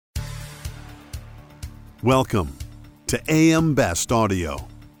Welcome to AM Best Audio.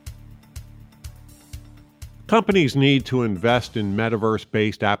 Companies need to invest in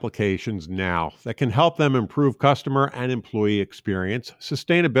metaverse-based applications now that can help them improve customer and employee experience,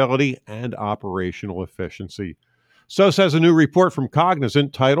 sustainability, and operational efficiency. So says a new report from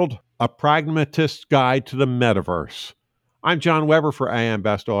Cognizant titled A Pragmatist's Guide to the Metaverse. I'm John Weber for AM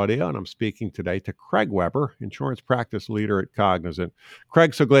Best Audio, and I'm speaking today to Craig Weber, insurance practice leader at Cognizant.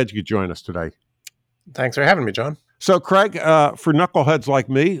 Craig, so glad you could join us today. Thanks for having me, John. So, Craig, for knuckleheads like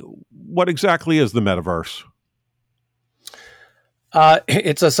me, what exactly is the metaverse?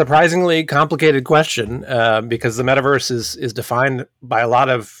 It's a surprisingly complicated question because the metaverse is defined by a lot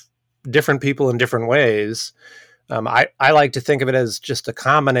of different people in different ways. I like to think of it as just a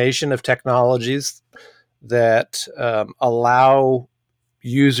combination of technologies that allow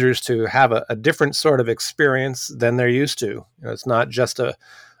users to have a different sort of experience than they're used to. You know, it's not just a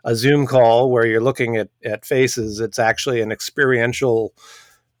Zoom call where you're looking at faces. It's actually an experiential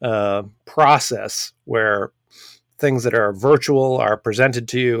process where things that are virtual are presented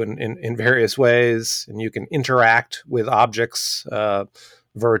to you in various ways, and you can interact with objects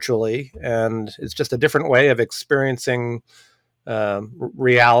virtually. And it's just a different way of experiencing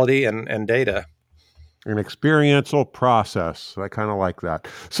reality and data. An experiential process. I kind of like that.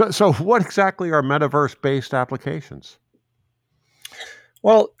 So what exactly are metaverse-based applications?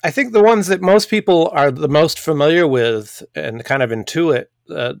 Well, I think the ones that most people are the most familiar with and kind of intuit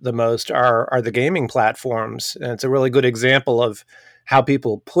the most are the gaming platforms. And it's a really good example of how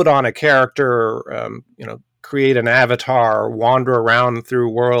people put on a character, create an avatar, wander around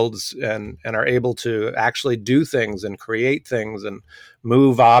through worlds and are able to actually do things and create things and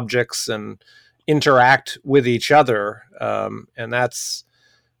move objects and interact with each other. And that's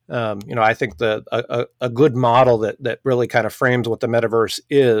I think a good model that really kind of frames what the metaverse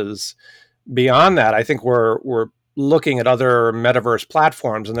is. Beyond that, I think we're looking at other metaverse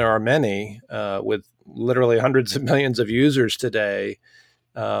platforms, and there are many with literally hundreds of millions of users today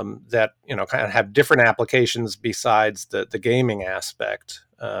that kind of have different applications besides the gaming aspect.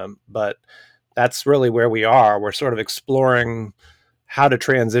 But that's really where we are. We're sort of exploring how to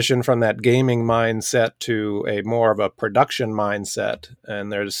transition from that gaming mindset to a more of a production mindset. And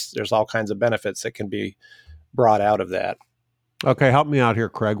there's all kinds of benefits that can be brought out of that. Okay, help me out here,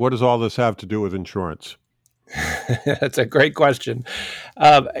 Craig. What does all this have to do with insurance? That's a great question.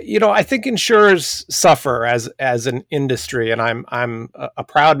 I think insurers suffer as an industry, and I'm a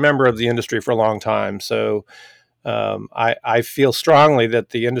proud member of the industry for a long time. So I feel strongly that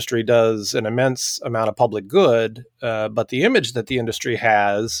the industry does an immense amount of public good, but the image that the industry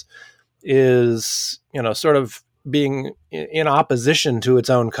has is, sort of being in opposition to its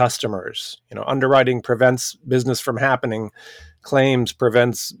own customers. Underwriting prevents business from happening. Claims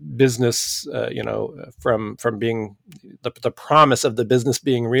prevents business, from being the promise of the business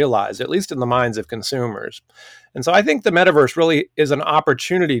being realized, at least in the minds of consumers. And so I think the metaverse really is an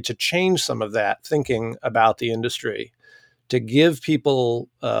opportunity to change some of that thinking about the industry, to give people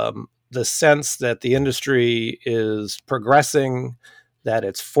the sense that the industry is progressing, that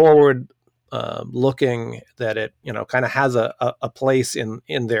it's forward looking, that it kind of has a place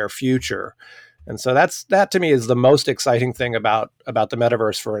in their future. And so that to me is the most exciting thing about the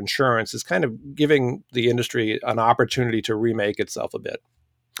metaverse for insurance, is kind of giving the industry an opportunity to remake itself a bit.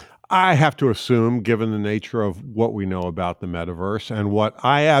 I have to assume, given the nature of what we know about the metaverse and what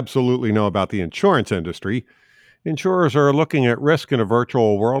I absolutely know about the insurance industry, insurers are looking at risk in a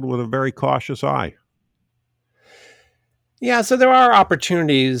virtual world with a very cautious eye. Yeah, so there are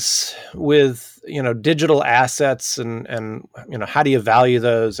opportunities with digital assets and how do you value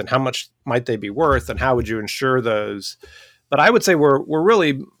those and how much might they be worth and how would you insure those? But I would say we're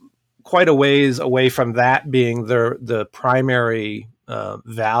really quite a ways away from that being the primary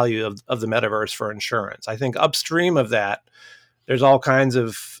value of the metaverse for insurance. I think upstream of that, there's all kinds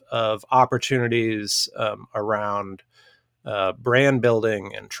of opportunities around brand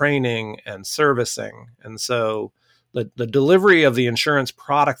building and training and servicing. And so the delivery of the insurance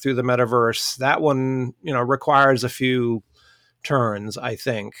product through the metaverse, that one, requires a few turns, I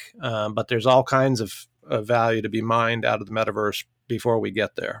think. But there's all kinds of value to be mined out of the metaverse before we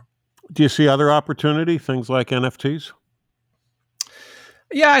get there. Do you see other opportunity, things like NFTs?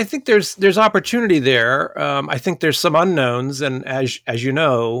 Yeah, I think there's opportunity there. I think there's some unknowns, and as you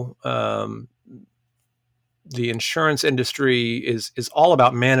know, the insurance industry is all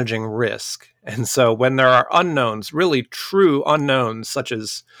about managing risk. And so when there are unknowns, really true unknowns, such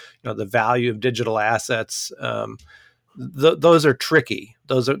as the value of digital assets, those are tricky.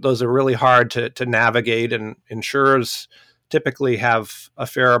 Those are really hard to navigate, and insurers typically have a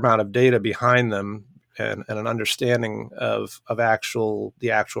fair amount of data behind them and an understanding of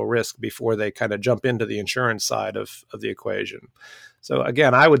the actual risk before they kind of jump into the insurance side of the equation. So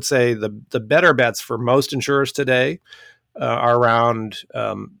again, I would say the better bets for most insurers today are around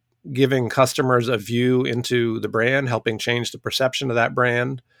giving customers a view into the brand, helping change the perception of that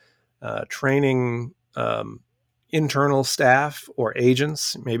brand, training internal staff or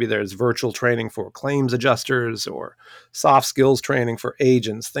agents. Maybe there's virtual training for claims adjusters or soft skills training for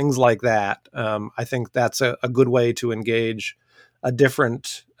agents, things like that. I think that's a good way to engage a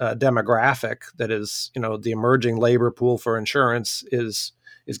different demographic that is, the emerging labor pool for insurance is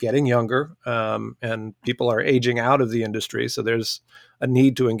getting younger, and people are aging out of the industry. So there's a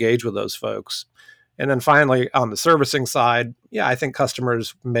need to engage with those folks. And then finally, on the servicing side, I think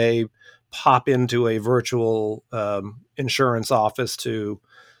customers may pop into a virtual insurance office to,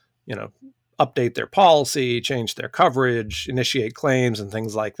 update their policy, change their coverage, initiate claims, and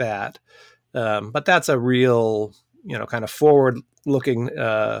things like that. But that's a real, kind of forward-looking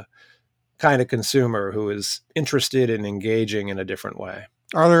kind of consumer who is interested in engaging in a different way.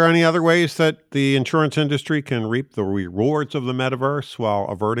 Are there any other ways that the insurance industry can reap the rewards of the metaverse while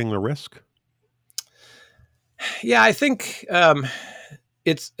averting the risk? Yeah, I think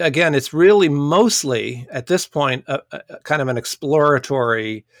it's really mostly at this point a kind of an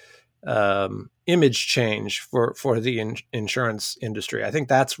exploratory image change for the insurance industry. I think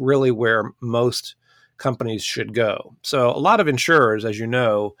that's really where most companies should go. So a lot of insurers, as you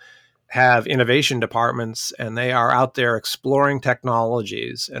know, have innovation departments, and they are out there exploring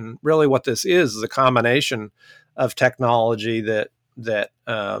technologies. And really what this is a combination of technology that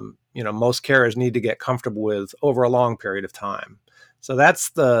most carriers need to get comfortable with over a long period of time. So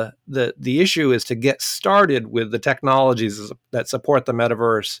that's the issue, is to get started with the technologies that support the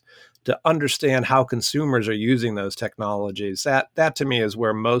metaverse, to understand how consumers are using those technologies. That to me is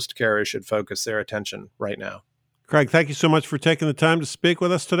where most carriers should focus their attention right now. Craig, thank you so much for taking the time to speak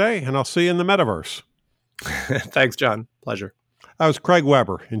with us today, and I'll see you in the metaverse. Thanks, John. Pleasure. That was Craig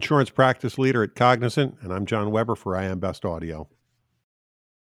Weber, insurance practice leader at Cognizant, and I'm John Weber for I Am Best Audio.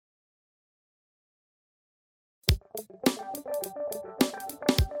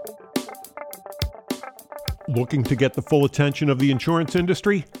 Looking to get the full attention of the insurance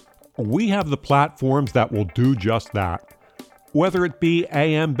industry? We have the platforms that will do just that. Whether it be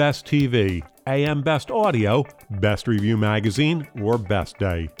AM Best TV, AM Best Audio, Best Review Magazine, or Best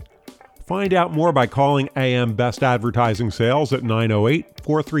Day. Find out more by calling AM Best Advertising Sales at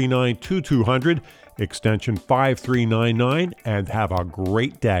 908-439-2200, extension 5399, and have a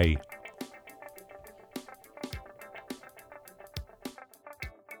great day.